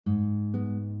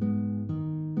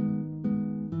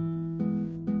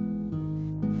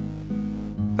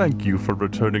Thank you for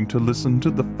returning to listen to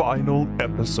the final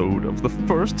episode of the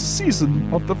first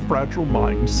season of the Fragile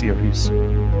Mind series.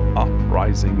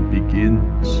 Uprising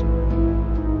begins.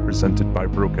 Presented by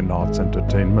Broken Knots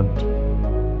Entertainment.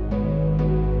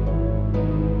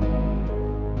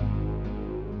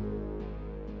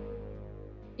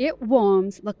 It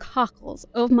warms the cockles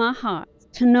of my heart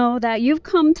to know that you've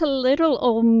come to little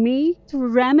old me to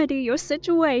remedy your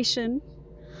situation.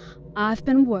 I've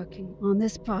been working on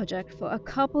this project for a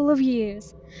couple of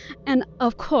years, and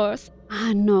of course,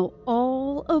 I know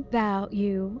all about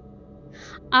you.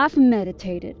 I've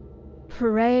meditated,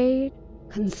 prayed,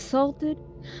 consulted,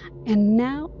 and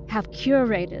now have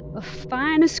curated the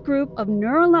finest group of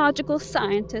neurological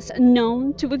scientists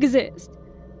known to exist.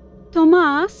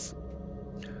 Tomas?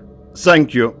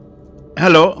 Thank you.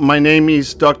 Hello, my name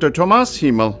is Dr. Tomas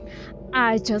Himmel.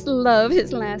 I just love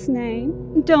his last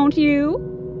name, don't you?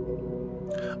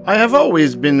 I have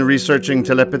always been researching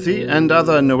telepathy and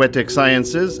other noetic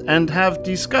sciences and have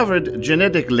discovered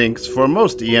genetic links for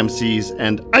most EMCs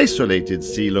and isolated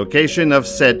C location of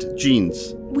said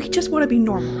genes. We just want to be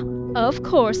normal. Of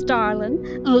course, darling.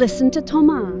 Listen to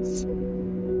Tomas.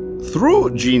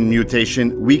 Through gene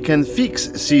mutation, we can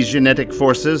fix C's genetic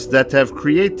forces that have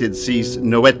created C's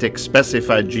noetic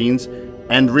specified genes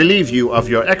and relieve you of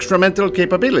your extramental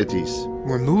capabilities.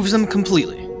 Removes them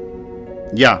completely.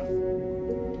 Yeah.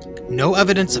 No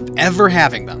evidence of ever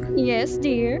having them. Yes,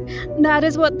 dear. That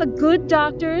is what the good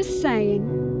doctor is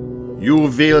saying. You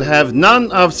will have none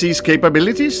of C's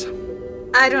capabilities?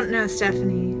 I don't know,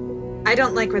 Stephanie. I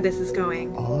don't like where this is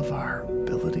going. All of our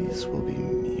abilities will be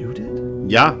muted?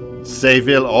 Yeah. They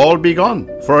will all be gone.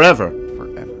 Forever.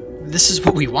 Forever. This is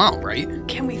what we want, right?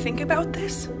 Can we think about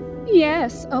this?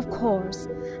 Yes, of course.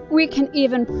 We can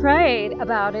even pray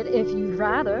about it if you'd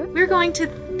rather. We're going to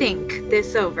think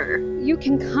this over. You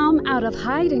can come out of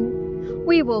hiding.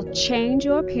 We will change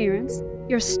your appearance,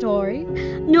 your story.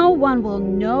 No one will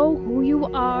know who you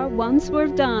are once we're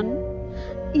done.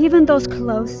 Even those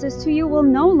closest to you will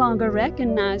no longer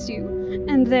recognize you,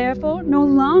 and therefore no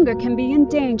longer can be in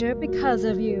danger because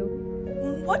of you.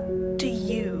 What do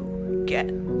you get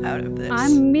out of this?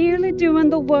 I'm merely doing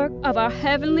the work of our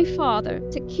Heavenly Father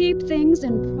to keep things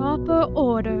in proper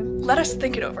order. Let us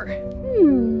think it over.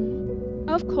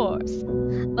 Of course.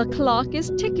 The clock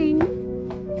is ticking.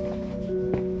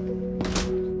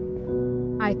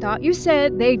 I thought you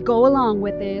said they'd go along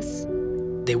with this.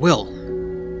 They will.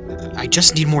 I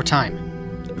just need more time.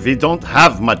 We don't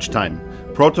have much time.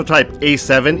 Prototype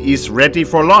A7 is ready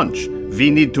for launch. We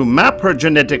need to map her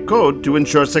genetic code to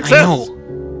ensure success.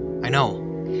 I know.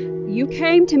 You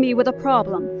came to me with a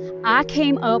problem. I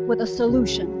came up with a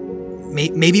solution.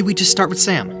 Maybe we just start with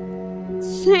Sam.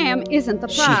 Sam isn't the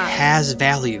prize. She has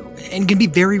value and can be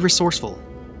very resourceful.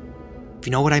 If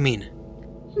you know what I mean.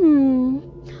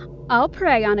 I'll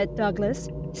pray on it, Douglas.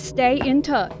 Stay in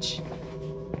touch.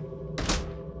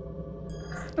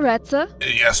 Retza?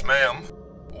 Yes, ma'am.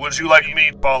 Would you like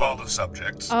me to follow the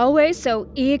subjects? Always so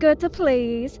eager to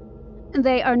please.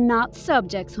 They are not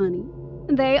subjects, honey.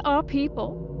 They are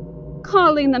people.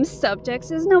 Calling them subjects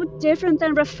is no different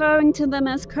than referring to them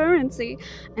as currency,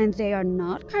 and they are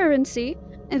not currency,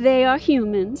 they are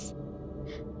humans.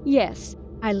 Yes,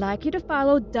 I'd like you to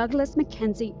follow Douglas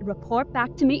Mackenzie and report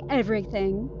back to me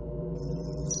everything.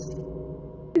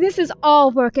 This is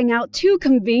all working out too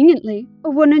conveniently.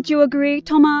 Wouldn't you agree,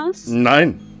 Tomas?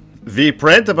 Nein. We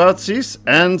prayed about this,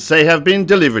 and they have been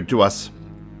delivered to us.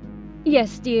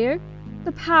 Yes, dear.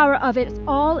 The power of it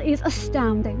all is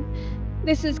astounding.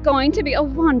 This is going to be a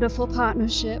wonderful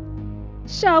partnership.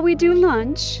 Shall we do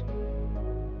lunch?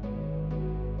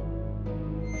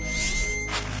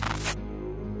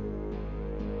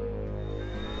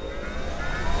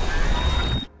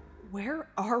 Where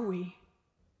are we?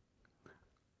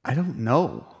 I don't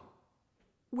know.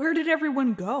 Where did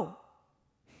everyone go?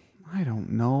 I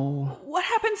don't know. What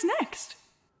happens next?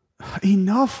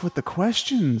 Enough with the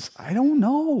questions. I don't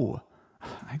know.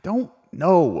 I don't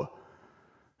know.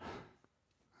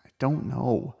 I don't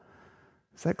know.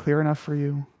 Is that clear enough for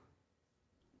you?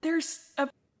 There's a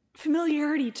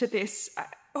familiarity to this.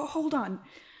 Hold on.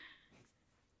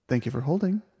 Thank you for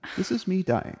holding. This is me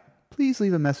dying. Please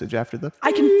leave a message after the...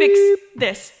 I can fix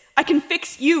this. I can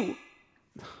fix you.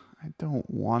 I don't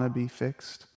want to be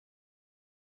fixed.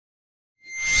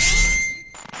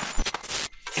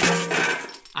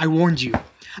 I warned you.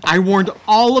 I warned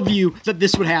all of you that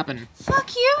this would happen.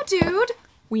 Fuck you, dude.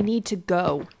 We need to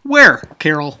go. Where,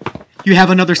 Carol? You have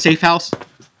another safe house?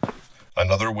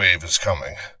 Another wave is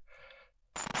coming.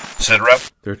 Sit rep.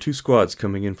 There are 2 squads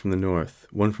coming in from the north,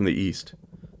 one from the east.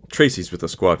 Tracy's with a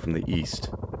squad from the east.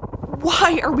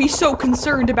 Why are we so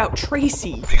concerned about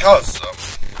Tracy? Because,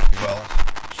 well...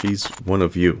 She's one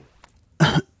of you.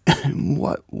 In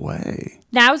what way?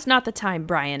 Now's not the time,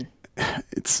 Brian.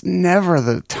 It's never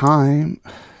the time.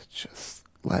 Just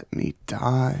let me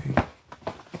die.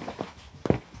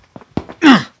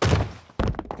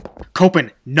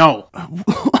 Copen, no.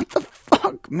 What the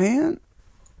fuck, man?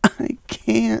 I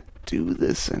can't do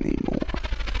this anymore.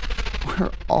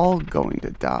 We're all going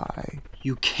to die.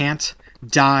 You can't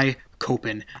die,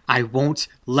 Copen. I won't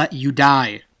let you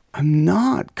die. I'm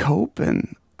not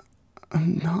Copen.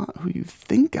 I'm not who you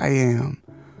think I am.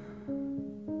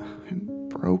 I'm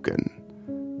broken.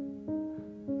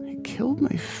 I killed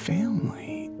my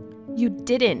family. You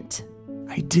didn't.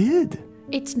 I did.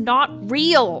 It's not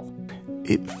real.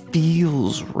 It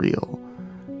feels real.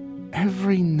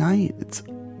 Every night, it's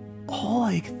all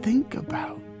I think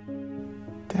about.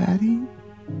 Daddy,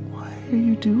 why are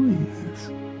you doing this?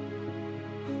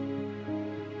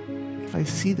 If I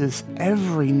see this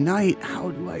every night,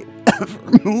 how do I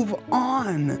ever move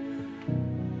on?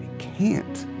 I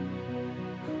can't.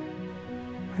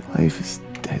 My life is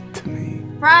dead to me.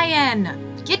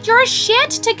 Brian, get your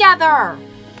shit together!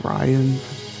 Brian,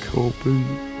 Copen,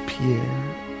 Pierre.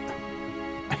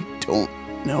 I don't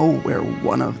know where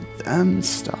one of them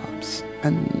stops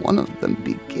and one of them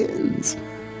begins.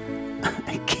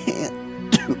 I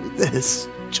can't do this.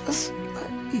 Just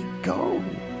let me go.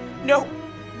 No,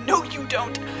 you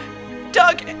don't.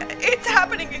 Doug, it's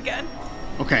happening again.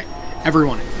 Okay,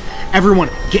 everyone,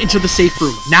 get into the safe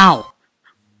room, now!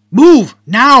 Move,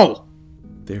 now!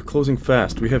 They're closing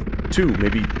fast. We have 2,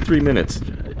 maybe 3 minutes.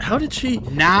 How did she...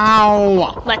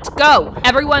 Now! Let's go.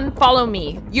 Everyone follow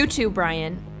me. You too,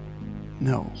 Brian.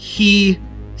 No. He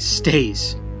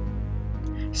stays.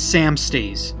 Sam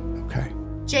stays. Okay.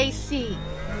 JC.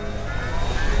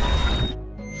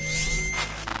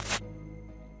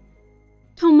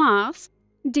 Tomas,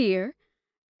 dear,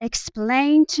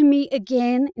 explain to me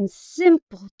again in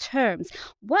simple terms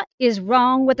what is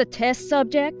wrong with the test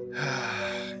subject?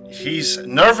 His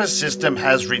nervous system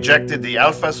has rejected the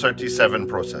Alpha 37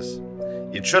 process.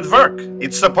 It should work.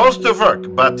 It's supposed to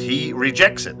work, but he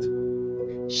rejects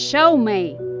it. Show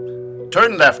me.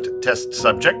 Turn left, test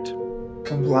subject.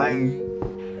 Complying.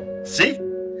 See?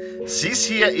 This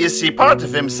here is the part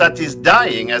of him that is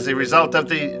dying as a result of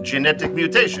the genetic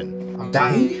mutation. I'm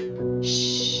dying?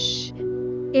 Shh.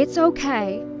 It's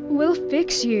okay. We'll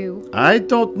fix you. I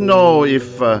don't know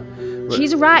if...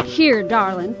 She's right here,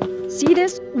 darling. See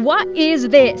this? What is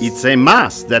this? It's a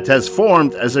mass that has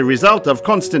formed as a result of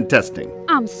constant testing.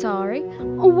 I'm sorry.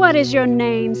 What is your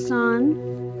name, son?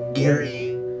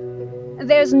 Gary.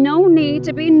 There's no need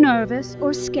to be nervous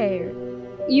or scared.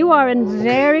 You are in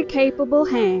very capable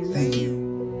hands. Thank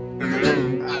you.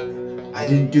 I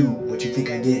didn't do what you think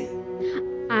I did.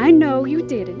 I know you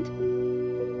didn't.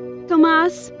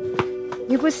 Tomas,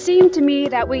 it would seem to me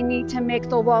that we need to make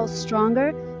the walls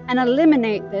stronger and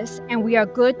eliminate this, and we are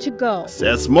good to go.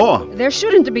 There's more. There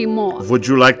shouldn't be more. Would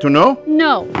you like to know?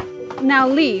 No. Now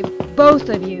leave, both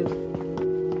of you.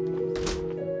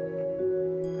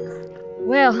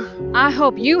 Well, I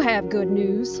hope you have good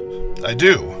news. I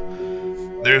do.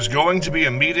 There's going to be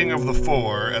a meeting of the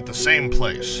 4 at the same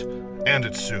place, and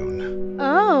it's soon.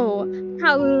 Oh,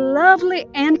 how lovely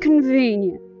and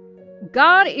convenient.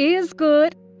 God is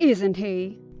good, isn't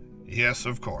he? Yes,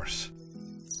 of course.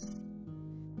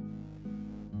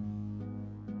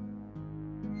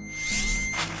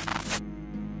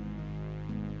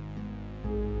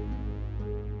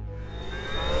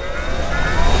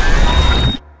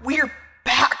 We're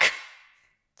back.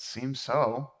 Seems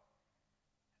so.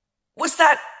 Was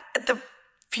that the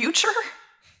future?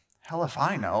 Hell if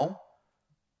I know.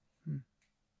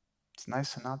 It's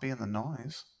nice to not be in the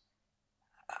noise.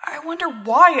 I wonder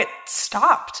why it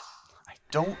stopped. I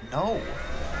don't know.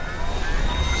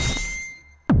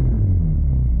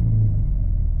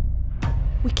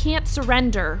 We can't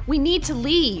surrender. We need to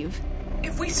leave.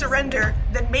 If we surrender,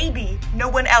 then maybe no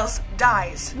one else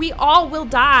dies. We all will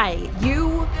die.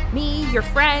 You, me, your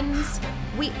friends.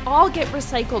 We all get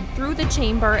recycled through the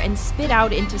chamber and spit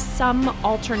out into some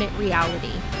alternate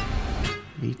reality.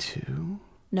 Me too?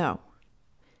 No.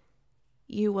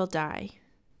 You will die.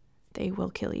 They will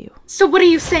kill you. So what are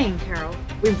you saying, Carol?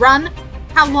 We run?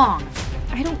 How long?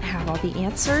 I don't have all the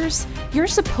answers. You're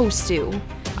supposed to.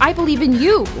 I believe in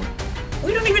you.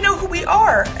 We don't even know who we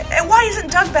are. And why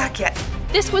isn't Doug back yet?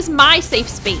 This was my safe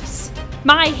space.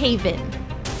 My haven.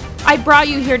 I brought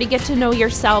you here to get to know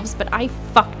yourselves, but I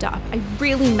fucked up. I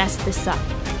really messed this up.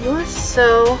 You're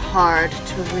so hard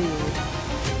to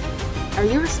read. Are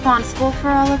you responsible for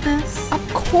all of this?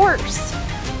 Of course.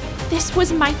 This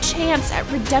was my chance at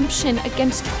redemption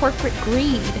against corporate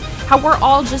greed. How we're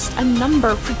all just a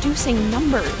number producing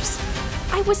numbers.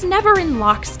 I was never in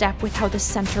lockstep with how the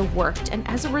center worked, and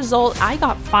as a result, I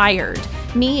got fired.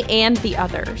 Me and the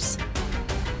others.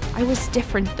 I was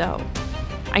different, though.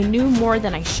 I knew more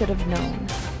than I should have known.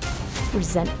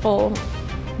 Resentful,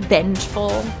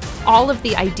 vengeful, all of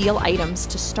the ideal items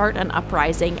to start an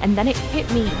uprising, and then it hit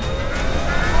me.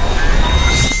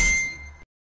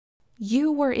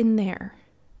 You were in there.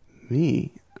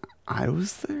 Me? I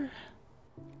was there?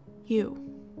 You.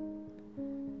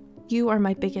 You are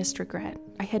my biggest regret.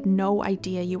 I had no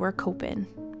idea you were Copen.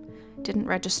 Didn't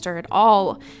register at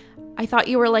all. I thought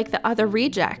you were like the other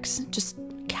rejects, just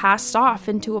cast off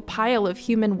into a pile of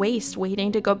human waste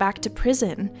waiting to go back to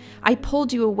prison. I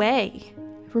pulled you away,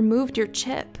 removed your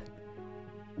chip.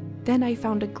 Then I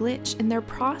found a glitch in their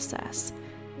process,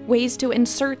 ways to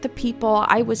insert the people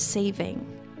I was saving.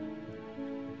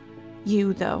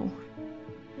 You, though.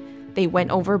 They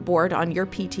went overboard on your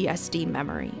PTSD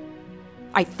memory.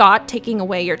 I thought taking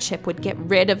away your chip would get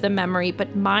rid of the memory,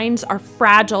 but minds are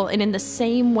fragile, and in the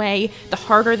same way, the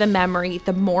harder the memory,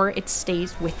 the more it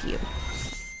stays with you.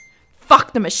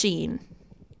 Fuck the machine.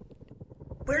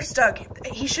 Where's Doug?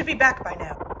 He should be back by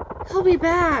now. He'll be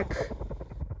back.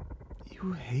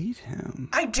 You hate him.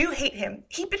 I do hate him.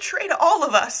 He betrayed all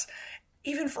of us.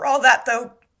 Even for all that,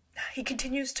 though, he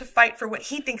continues to fight for what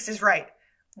he thinks is right.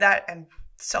 That and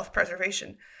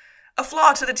self-preservation. A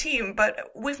flaw to the team, but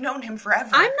we've known him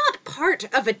forever. I'm not part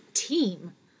of a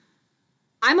team.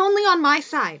 I'm only on my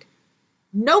side.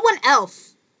 No one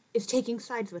else is taking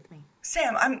sides with me.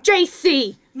 Sam, I'm...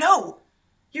 JC! No!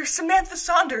 You're Samantha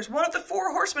Saunders, one of the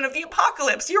 4 horsemen of the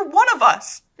apocalypse. You're one of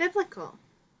us! Biblical.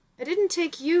 I didn't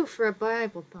take you for a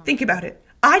Bible thumb. Think about it.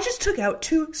 I just took out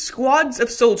 2 squads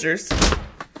of soldiers.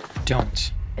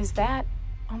 Don't. Is that...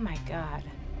 Oh my god.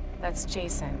 That's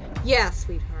Jason. Yeah,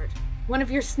 sweetheart. One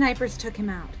of your snipers took him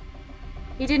out.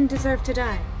 He didn't deserve to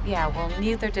die. Yeah, well,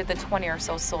 neither did the 20 or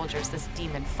so soldiers this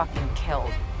demon fucking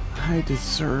killed. I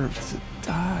deserve to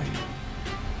die.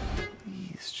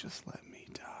 Please just let me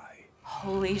die.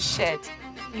 Holy shit.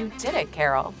 You did it,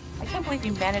 Carol. I can't believe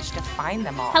you managed to find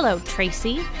them all. Hello,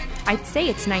 Tracy. I'd say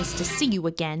it's nice to see you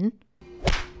again.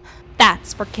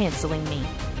 That's for canceling me.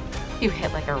 You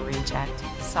hit like a reject.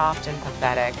 Soft and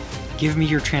pathetic. Give me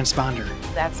your transponder.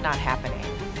 That's not happening.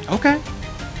 Okay.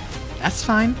 That's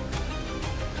fine.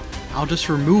 I'll just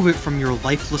remove it from your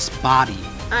lifeless body.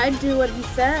 I'd do what he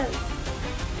says.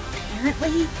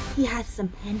 Apparently, he has some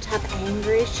pent-up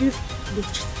anger issues and he's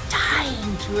just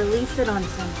dying to release it on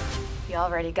someone. He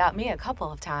already got me a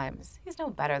couple of times. He's no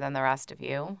better than the rest of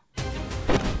you.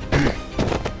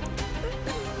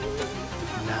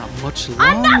 Not much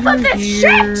longer. Enough of this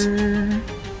shit!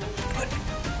 Put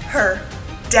her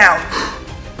down.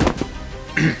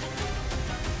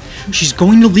 She's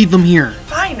going to leave them here.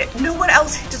 Fine. No one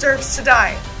else deserves to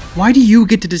die. Why do you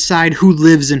get to decide who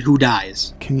lives and who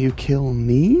dies? Can you kill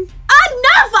me?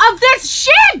 Enough of this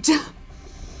shit!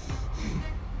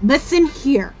 Listen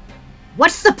here.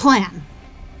 What's the plan?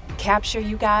 Capture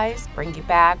you guys, bring you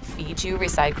back, feed you,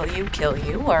 recycle you, kill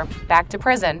you, or back to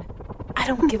prison. I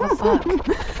don't give a fuck.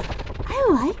 I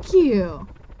like you.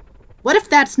 What if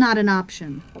that's not an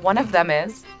option? One of them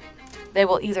is. They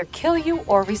will either kill you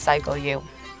or recycle you.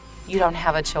 You don't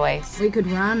have a choice. We could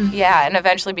run. Yeah, and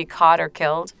eventually be caught or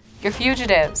killed. You're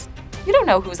fugitives. You don't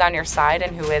know who's on your side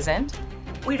and who isn't.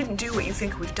 We didn't do what you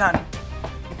think we've done.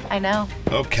 I know.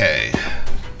 Okay.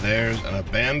 There's an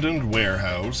abandoned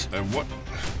warehouse.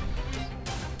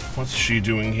 What's she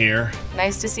doing here?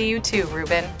 Nice to see you too,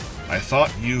 Reuben. I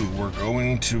thought you were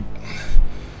going to...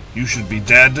 You should be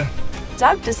dead.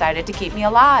 Doug decided to keep me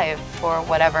alive for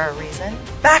whatever reason.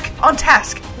 Back on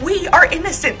task. We are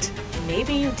innocent.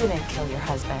 Maybe you didn't kill your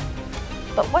husband.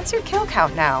 But what's your kill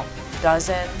count now?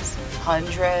 Dozens?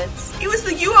 Hundreds? It was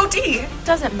the UOD.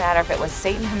 Doesn't matter if it was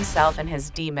Satan himself and his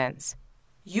demons.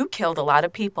 You killed a lot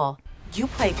of people. You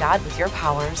play God with your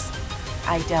powers.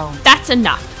 I don't. That's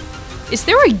enough. Is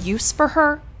there a use for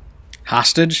her?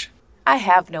 Hostage? I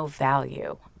have no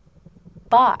value.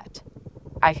 But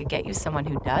I could get you someone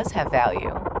who does have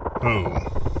value. Who?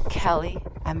 Kelly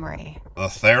Emery. A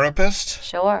therapist?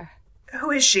 Sure.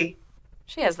 Who is she?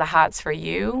 She has the hots for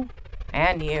you.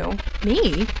 And you.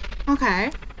 Me?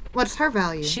 Okay. What's her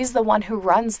value? She's the one who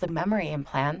runs the memory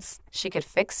implants. She could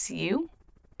fix you.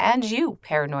 And you,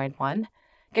 paranoid one.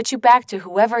 Get you back to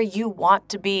whoever you want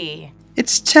to be.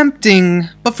 It's tempting,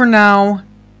 but for now,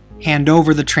 hand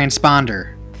over the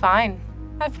transponder. Fine.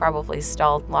 I've probably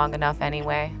stalled long enough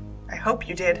anyway. I hope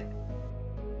you did.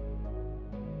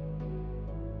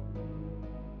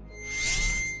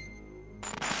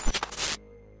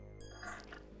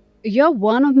 you're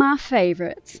one of my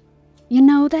favorites. You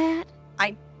know that?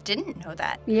 I didn't know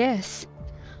that. Yes.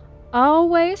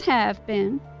 Always have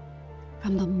been.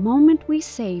 From the moment we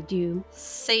saved you.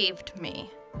 Saved me?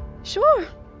 Sure.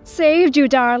 Saved you,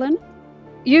 darling.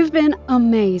 You've been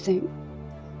amazing.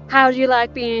 How'd you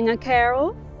like being a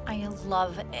Carol? I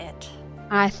love it.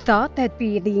 I thought that'd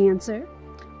be the answer.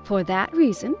 For that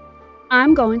reason,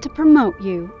 I'm going to promote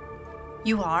you.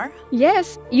 You are?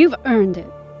 Yes, you've earned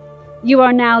it. You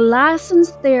are now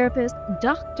licensed therapist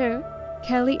Dr.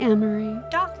 Kelly Emery.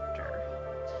 Doctor?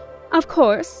 Of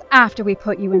course, after we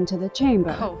put you into the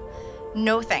chamber. Oh,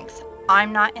 no thanks.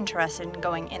 I'm not interested in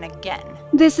going in again.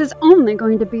 This is only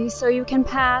going to be so you can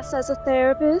pass as a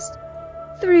therapist.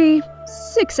 3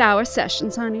 6-hour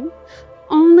sessions, honey.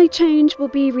 Only change will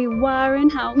be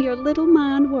rewiring how your little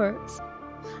mind works.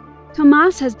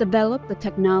 Tomas has developed the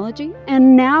technology,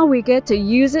 and now we get to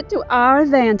use it to our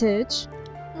advantage.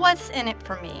 What's in it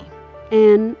for me?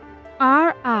 An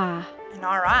RI. An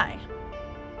RI?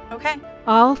 Okay.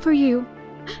 All for you.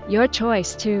 Your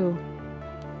choice, too.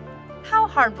 How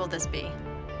hard will this be?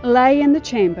 Lay in the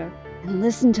chamber and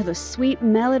listen to the sweet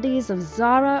melodies of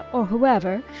Zara or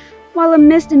whoever while a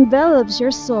mist envelops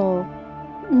your soul.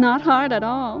 Not hard at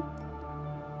all.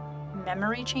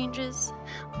 Memory changes?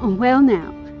 Well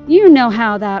now, you know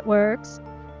how that works.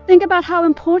 Think about how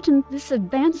important this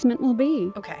advancement will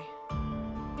be. Okay.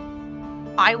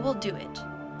 I will do it.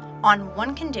 On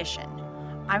one condition.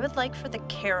 I would like for the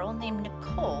Carol named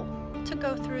Nicole to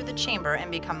go through the chamber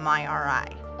and become my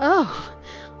RI. Oh,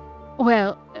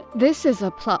 well, this is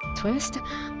a plot twist.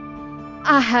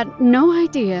 I had no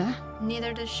idea.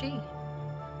 Neither does she.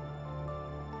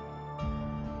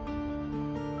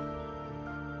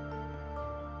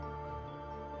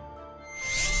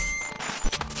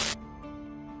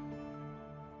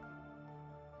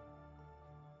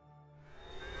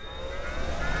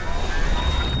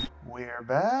 We're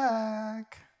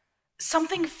back.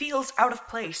 Something feels out of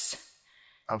place.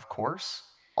 Of course.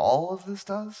 All of this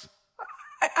does?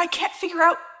 I can't figure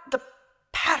out the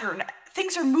pattern.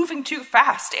 Things are moving too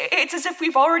fast. It's as if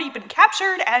we've already been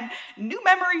captured and new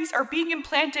memories are being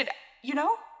implanted, you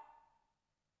know?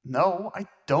 No, I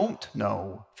don't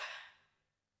know.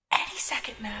 Any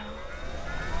second now.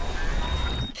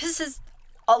 This is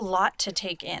a lot to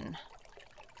take in.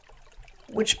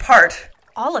 Which part?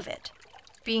 All of it.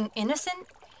 Being innocent,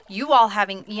 you all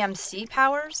having EMC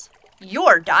powers,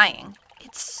 you're dying.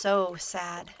 It's so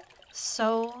sad.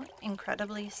 So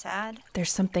incredibly sad.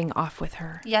 There's something off with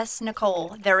her. Yes,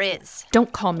 Nicole, there is.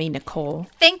 Don't call me Nicole.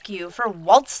 Thank you for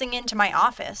waltzing into my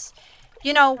office.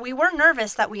 You know, we were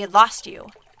nervous that we had lost you.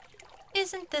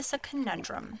 Isn't this a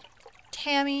conundrum?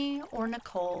 Tammy or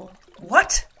Nicole?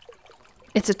 What?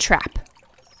 It's a trap.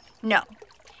 No.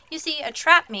 You see, a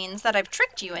trap means that I've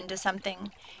tricked you into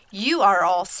something. You are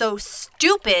all so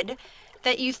stupid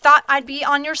that you thought I'd be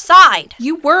on your side.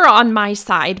 You were on my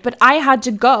side, but I had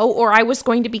to go or I was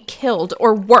going to be killed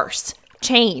or worse,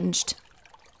 changed.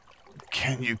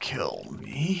 Can you kill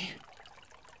me?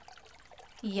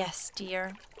 Yes,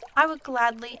 dear. I would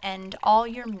gladly end all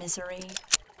your misery.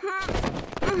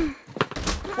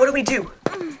 What do we do?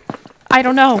 I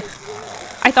don't know.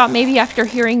 I thought maybe after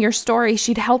hearing your story,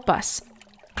 she'd help us.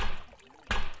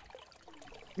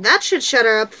 That should shut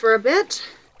her up for a bit.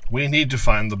 We need to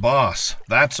find the boss.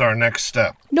 That's our next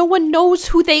step. No one knows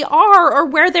who they are or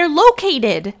where they're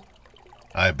located.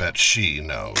 I bet she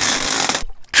knows.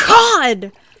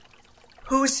 God!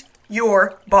 Who's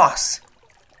your boss?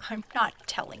 I'm not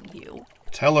telling you.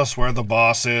 Tell us where the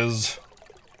boss is.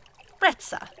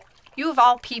 Retsa, you of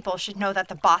all people should know that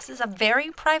the boss is a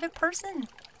very private person.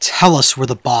 Tell us where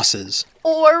the boss is.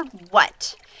 Or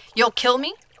what? You'll kill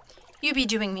me? You be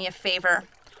doing me a favor.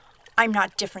 I'm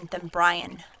not different than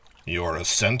Brian. You're a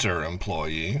center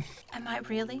employee. Am I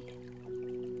really?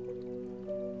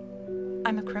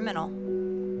 I'm a criminal.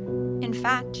 In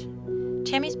fact,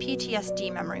 Tammy's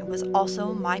PTSD memory was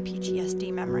also my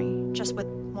PTSD memory, just with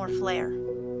more flair.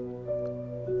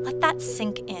 Let that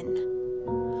sink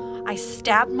in. I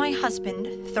stabbed my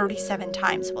husband 37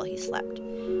 times while he slept.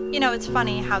 You know, it's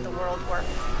funny how the world works.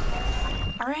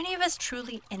 Are any of us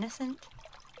truly innocent?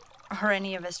 Are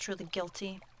any of us truly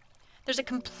guilty? There's a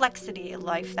complexity in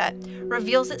life that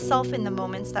reveals itself in the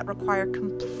moments that require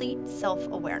complete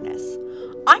self-awareness.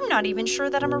 I'm not even sure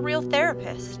that I'm a real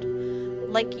therapist.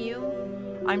 Like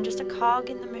you, I'm just a cog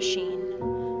in the machine,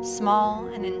 small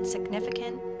and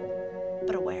insignificant,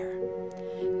 but aware.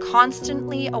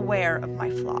 Constantly aware of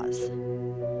my flaws.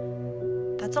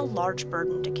 That's a large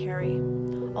burden to carry.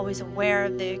 Always aware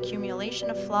of the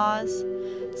accumulation of flaws.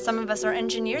 Some of us are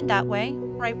engineered that way,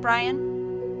 right, Brian?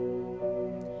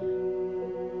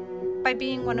 by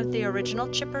being one of the original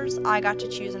chippers, I got to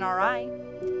choose an RI.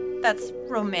 That's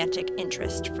romantic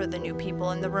interest for the new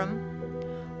people in the room.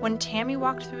 When Tammy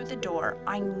walked through the door,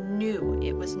 I knew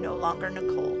it was no longer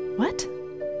Nicole. What?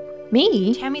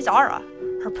 Me? Tammy's aura,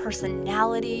 her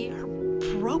personality, her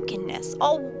brokenness,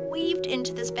 all weaved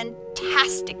into this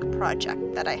fantastic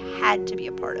project that I had to be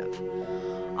a part of.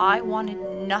 I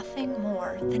wanted nothing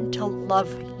more than to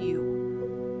love you.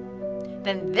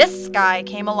 Then this guy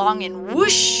came along and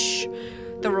whoosh!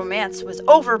 The romance was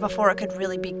over before it could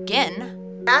really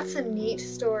begin. That's a neat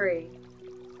story,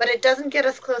 but it doesn't get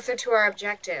us closer to our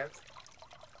objective.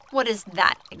 What is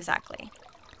that exactly?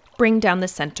 Bring down the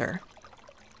center.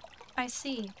 I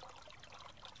see.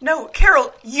 No,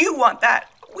 Carol, you want that.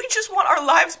 We just want our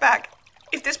lives back.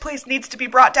 If this place needs to be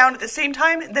brought down at the same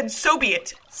time, then so be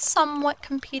it. Somewhat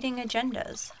competing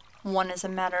agendas. One is a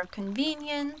matter of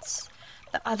convenience,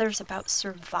 the other's about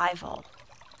survival.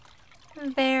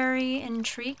 Very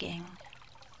intriguing.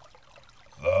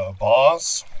 The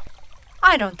boss?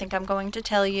 I don't think I'm going to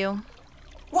tell you.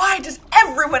 Why does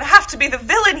everyone have to be the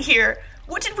villain here?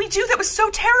 What did we do that was so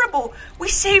terrible? We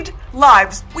saved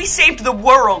lives. We saved the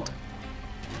world.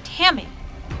 Tammy,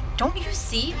 don't you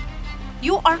see?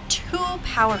 You are too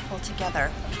powerful together.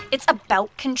 It's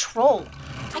about control.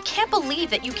 I can't believe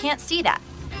that you can't see that.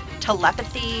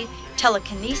 Telepathy,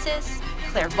 telekinesis,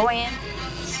 clairvoyance,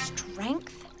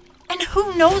 strength, and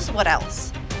who knows what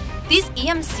else. These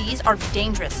EMCs are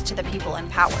dangerous to the people in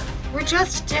power. We're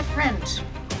just different.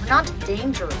 We're not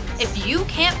dangerous. If you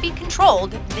can't be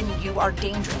controlled, then you are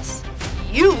dangerous.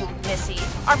 You, Missy,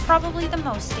 are probably the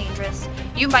most dangerous.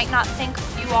 You might not think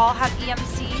you all have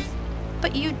EMCs,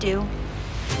 but you do.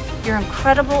 Your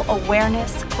incredible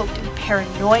awareness, cloaked in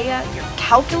paranoia, your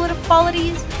calculative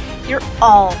qualities, you're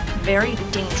all very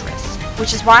dangerous,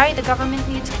 which is why the government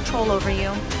needs control over you,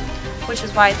 which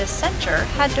is why the center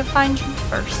had to find you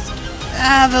first.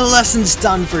 The lesson's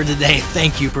done for today.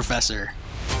 Thank you, Professor.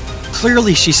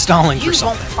 Clearly she's stalling for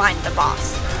something. You won't find the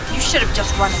boss. You should have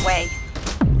just run away.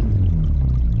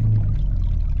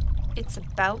 It's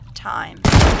about time.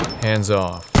 Hands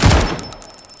off.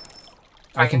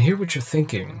 I can hear what you're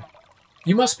thinking.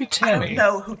 You must be Tammy. I don't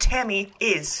know who Tammy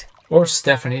is. Or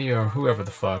Stephanie, or whoever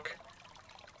the fuck.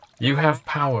 You have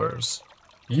powers.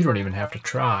 You don't even have to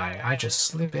try. I just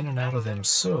slip in and out of them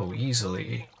so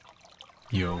easily.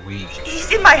 You're weak. He's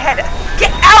in my head.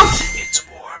 Get out! It's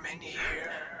warm in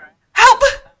here. Help!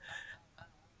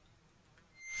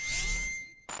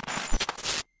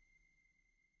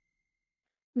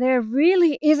 There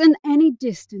really isn't any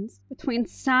distance between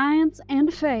science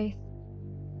and faith.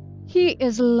 He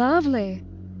is lovely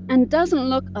and doesn't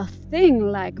look a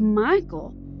thing like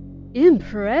Michael.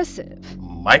 Impressive.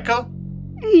 Michael?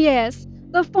 Yes,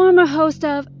 the former host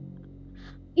of...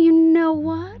 You know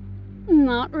what?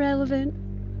 Not relevant.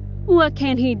 What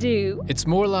can he do? It's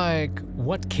more like,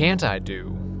 what can't I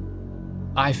do?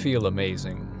 I feel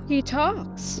amazing. He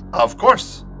talks. Of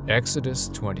course. Exodus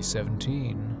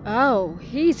 2017. Oh,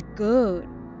 he's good.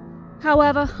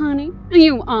 However, honey,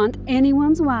 you aren't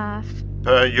anyone's wife.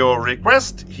 Per your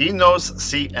request, he knows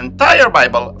the entire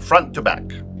Bible front to back.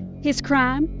 His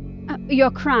crime?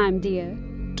 Your crime, dear.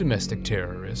 Domestic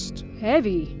terrorist.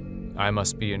 Heavy. I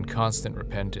must be in constant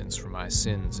repentance for my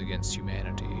sins against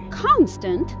humanity.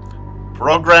 Constant?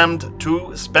 Programmed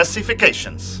to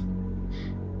specifications.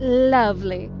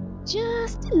 Lovely.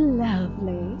 Just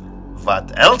lovely.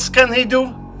 What else can he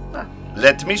do?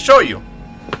 Let me show you.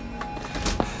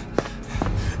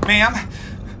 Ma'am,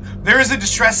 there is a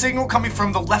distress signal coming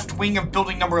from the left wing of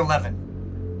building number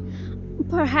 11.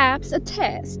 Perhaps a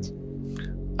test.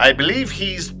 I believe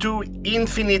he's too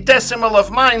infinitesimal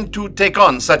of mind to take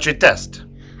on such a test.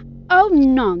 Oh,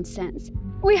 nonsense.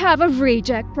 We have a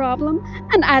reject problem,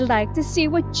 and I'd like to see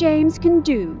what James can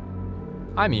do.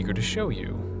 I'm eager to show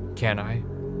you. Can I?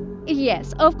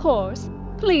 Yes, of course.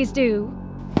 Please do.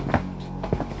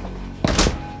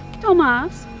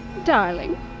 Tomas,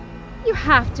 darling, you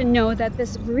have to know that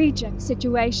this reject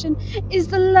situation is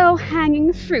the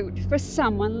low-hanging fruit for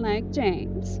someone like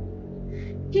James.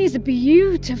 He's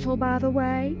beautiful, by the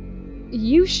way.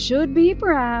 You should be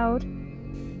proud.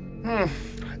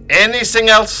 Anything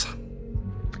else?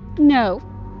 No,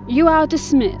 you are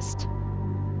dismissed.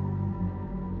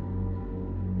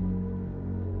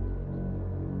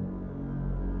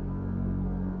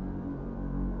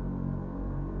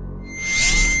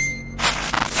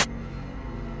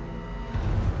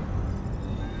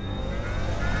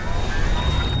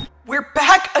 We're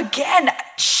back again!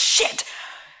 Shit!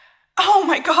 Oh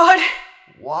my god!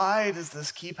 Why does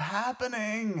this keep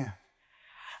happening?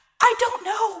 I don't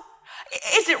know.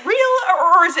 Is it real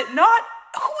or is it not?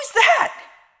 Who is that?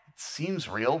 seems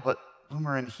real, but when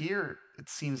we're in here, it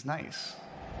seems nice.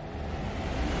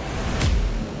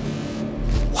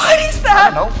 What is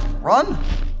that? I don't know. Run!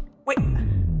 Wait.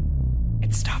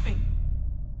 It's stopping.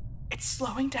 It's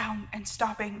slowing down and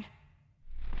stopping.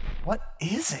 What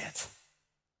is it?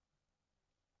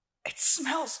 It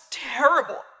smells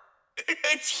terrible.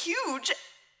 It's huge.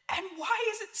 And why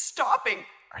is it stopping?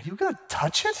 Are you gonna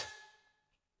touch it?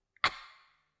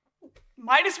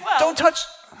 Might as well. Don't touch...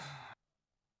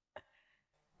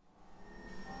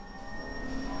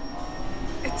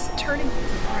 It's turning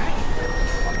bright.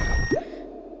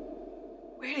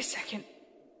 Wait a second.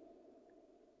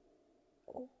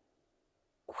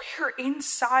 We're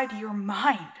inside your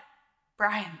mind,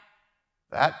 Brian.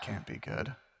 That can't be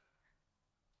good.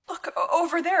 Look,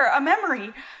 over there, a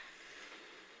memory.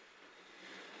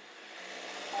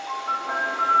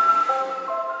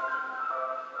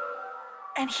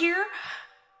 And here...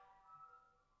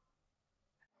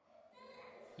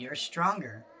 You're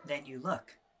stronger than you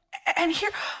look. And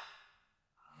here...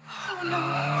 Oh no.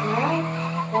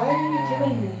 Dad, why are you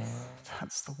doing this?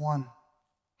 That's the one.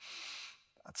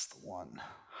 That's the one.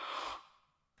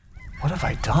 What have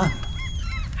I done?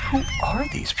 Who are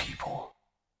these people?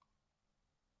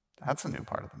 That's a new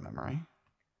part of the memory.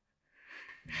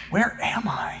 Where am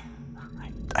I?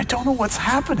 I don't know what's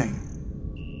happening.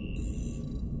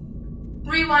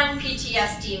 Rewind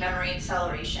PTSD memory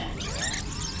acceleration.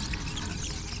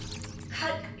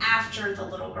 Cut after the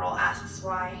little girl asks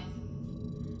why.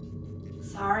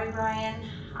 Sorry, Brian.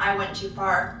 I went too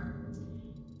far.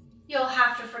 You'll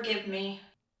have to forgive me.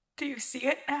 Do you see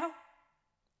it now?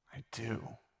 I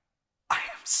do. I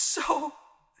am so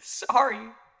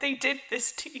sorry they did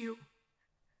this to you.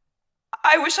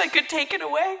 I wish I could take it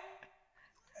away.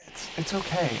 It's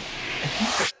okay. I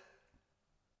think that...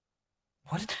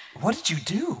 What did you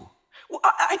do? Well,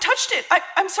 I touched it.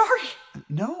 I'm sorry.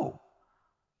 No.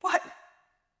 What?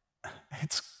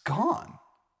 It's gone.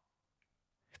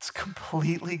 It's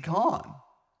completely gone.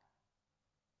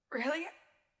 Really?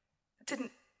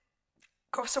 Didn't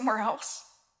go somewhere else?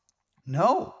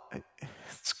 No,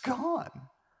 it's gone.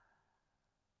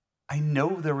 I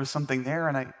know there was something there,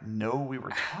 and I know we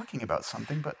were talking about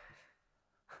something, but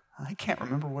I can't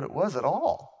remember what it was at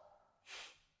all.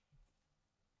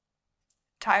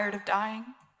 Tired of dying?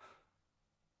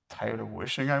 Tired of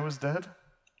wishing I was dead?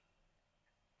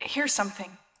 Here's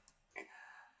something.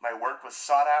 My work was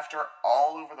sought after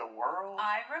all over the world?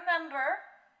 I remember.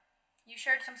 You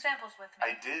shared some samples with me.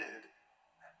 I did.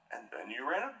 And then you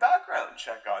ran a background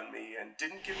check on me and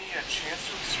didn't give me a chance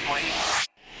to explain.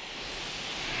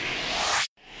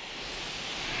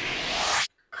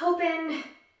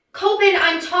 Copen,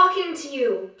 I'm talking to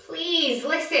you. Please,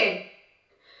 listen.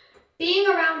 Being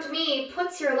around me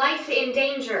puts your life in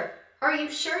danger. Are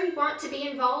you sure you want to be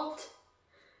involved?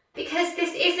 Because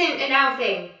this isn't a now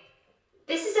thing.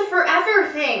 This is a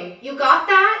forever thing. You got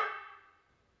that?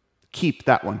 Keep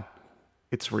that one.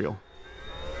 It's real.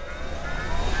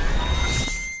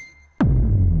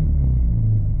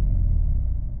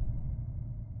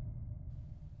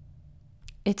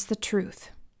 It's the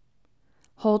truth.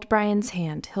 Hold Brian's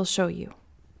hand. He'll show you.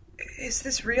 Is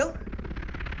this real?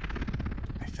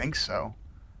 I think so.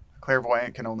 A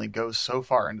clairvoyant can only go so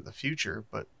far into the future,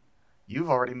 but you've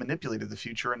already manipulated the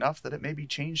future enough that it may be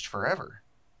changed forever.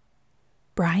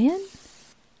 Brian?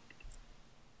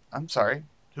 I'm sorry.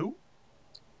 Who?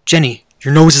 Jenny,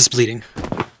 your nose is bleeding.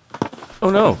 Oh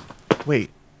no.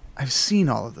 Wait, I've seen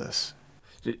all of this.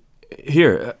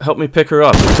 Here, help me pick her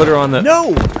up and put her on the...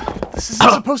 No! This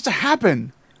isn't supposed to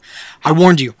happen. I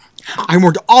warned you. I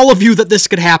warned all of you that this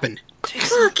could happen.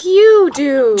 Fuck you,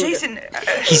 dude. Jason.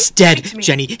 He's dead,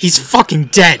 Jenny. He's fucking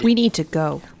dead. We need to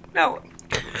go. No.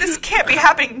 This can't be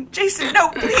happening. Jason, no,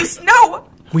 please, no.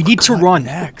 We need to run.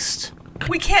 Next.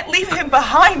 We can't leave him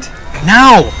behind.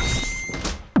 Now!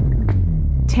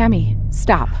 Tammy,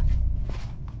 stop.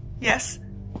 Yes?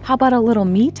 How about a little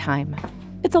me time?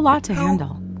 It's a lot to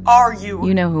handle. Are you?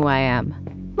 You know who I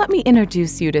am. Let me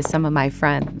introduce you to some of my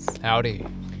friends. Howdy.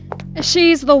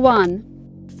 She's the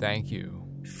one. Thank you.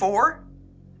 4?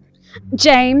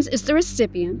 James is the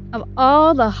recipient of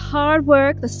all the hard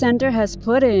work the center has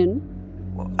put in.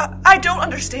 I don't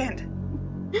understand.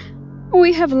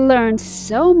 We have learned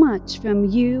so much from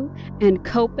you and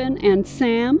Copen and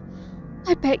Sam.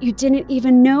 I bet you didn't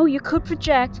even know you could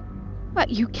project, but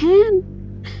you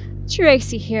can.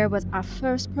 Tracy here was our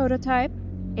first prototype,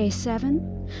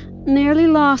 A7. Nearly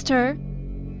lost her.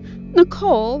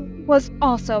 Nicole was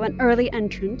also an early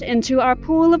entrant into our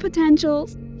pool of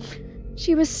potentials.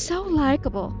 She was so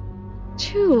likable.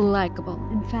 Too likable,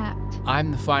 in fact.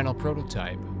 I'm the final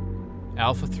prototype,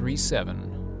 Alpha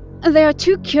 37. There are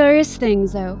two curious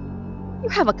things, though. You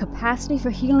have a capacity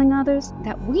for healing others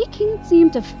that we can't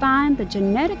seem to find the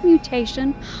genetic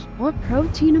mutation or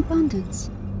protein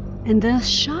abundance. And the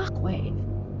shockwave.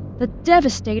 The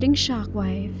devastating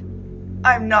shockwave.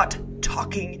 I'm not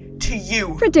talking to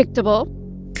you. Predictable.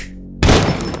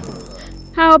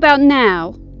 How about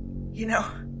now? You know,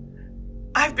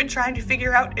 I've been trying to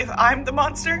figure out if I'm the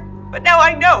monster, but now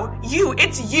I know.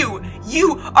 It's you.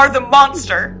 You are the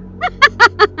monster.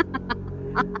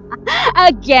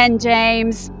 Again,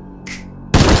 James.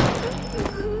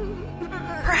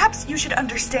 Perhaps you should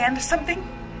understand something?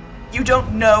 You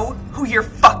don't know who you're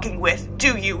fucking with,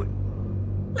 do you?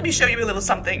 Let me show you a little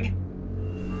something.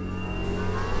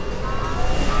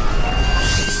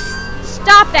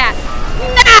 Stop that!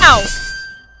 Now!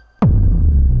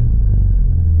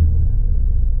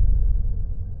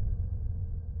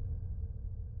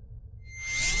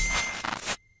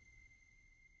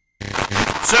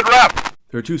 Sit rep!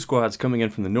 There are two squads coming in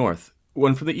from the north,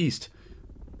 one from the east.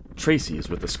 Tracy is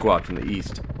with the squad from the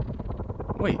east.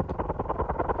 Wait,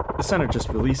 the center just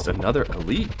released another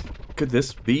elite? Could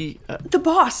this be The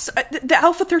boss, the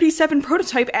Alpha 37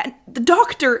 prototype, and the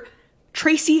doctor.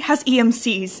 Tracy has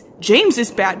EMCs. James is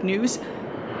bad news.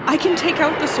 I can take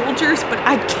out the soldiers, but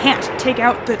I can't take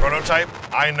out the... Prototype,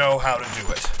 I know how to do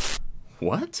it.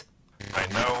 What? I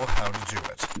know how to do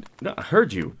it. No, I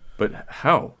heard you, but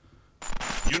how?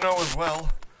 You know as well.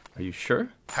 Are you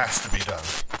sure? Has to be done.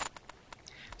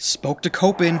 Spoke to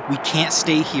Copen. We can't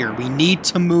stay here. We need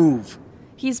to move.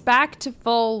 He's back to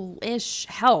full-ish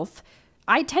health.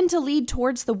 I tend to lead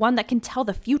towards the one that can tell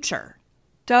the future.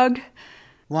 Doug.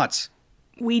 What?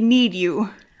 We need you.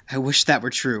 I wish that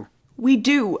were true. We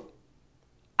do.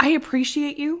 I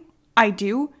appreciate you. I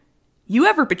do. You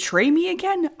ever betray me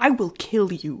again, I will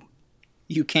kill you.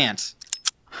 You can't.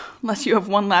 Unless you have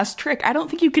one last trick. I don't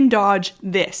think you can dodge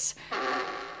this.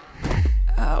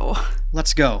 Oh.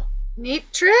 Let's go.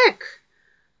 Neat trick.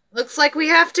 Looks like we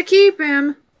have to keep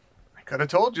him. I could have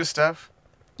told you, Steph.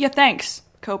 Yeah, thanks,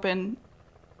 Copen.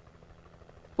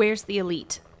 Where's the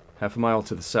elite? Half a mile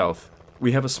to the south.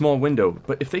 We have a small window,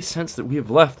 but if they sense that we have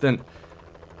left, then...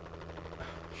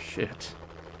 Shit.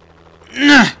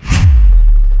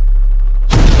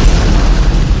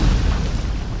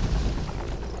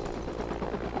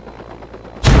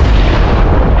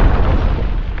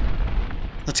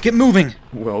 Let's get moving.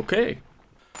 Well, okay.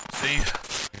 See,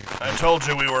 I told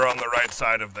you we were on the right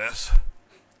side of this.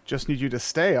 Just need you to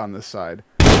stay on this side.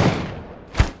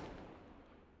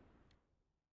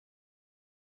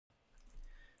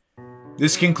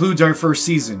 This concludes our first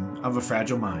season of A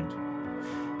Fragile Mind.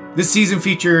 This season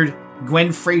featured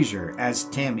Gwen Fraser as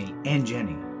Tammy and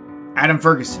Jenny, Adam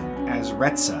Ferguson as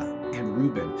Retza and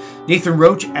Reuben, Nathan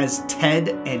Roach as Ted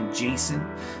and Jason,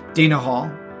 Dana Hall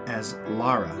as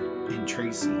Lara and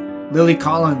Tracy, Lily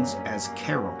Collins as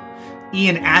Carol,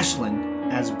 Ian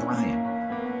Ashland as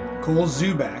Brian, Cole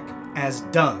Dzubak as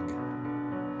Doug,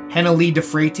 Lee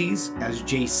DeFrates as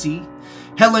JC,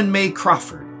 Helen Mae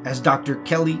Crawford as Dr.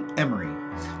 Kelly Emery,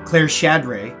 Claire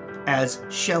Shadrawy as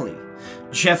Shelly,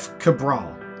 Jeff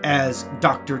Cabral as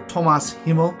Dr. Tomas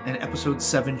Himmel and Episode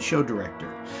 7 show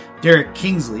director, Derek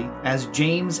Kingsley as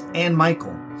James and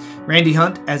Michael, Randy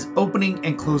Hunt as opening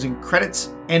and closing credits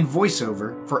and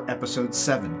voiceover for Episode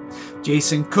 7,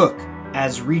 Jason Cook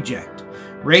as Reject,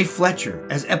 Ray Fletcher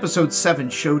as Episode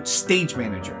 7 show stage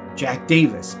manager, Jack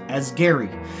Davis as Gary,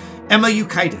 Emma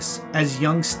Eukitis as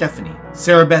young Stephanie,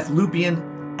 Sarah Beth Lupian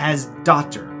as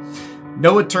Daughter,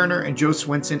 Noah Turner and Joe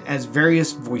Swenson as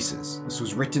various voices. This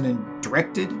was written and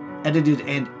directed, edited,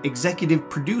 and executive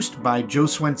produced by Joe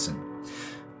Swenson.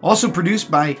 Also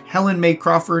produced by Helen Mae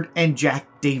Crawford and Jack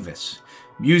Davis.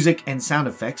 Music and sound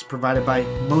effects provided by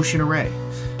Motion Array.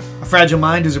 A Fragile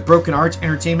Mind is a Broken Arts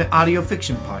Entertainment audio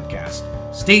fiction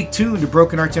podcast. Stay tuned to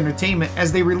Broken Arts Entertainment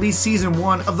as they release Season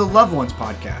 1 of the Loved Ones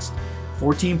podcast.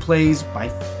 14 plays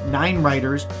by 9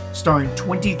 writers, starring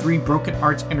 23 Broken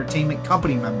Arts Entertainment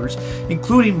company members,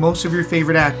 including most of your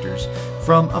favorite actors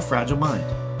from A Fragile Mind.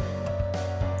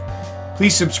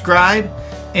 Please subscribe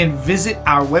and visit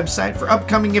our website for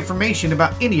upcoming information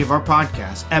about any of our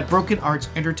podcasts at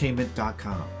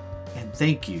brokenartsentertainment.com. And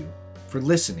thank you for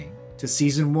listening to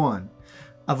Season 1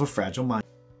 of A Fragile Mind.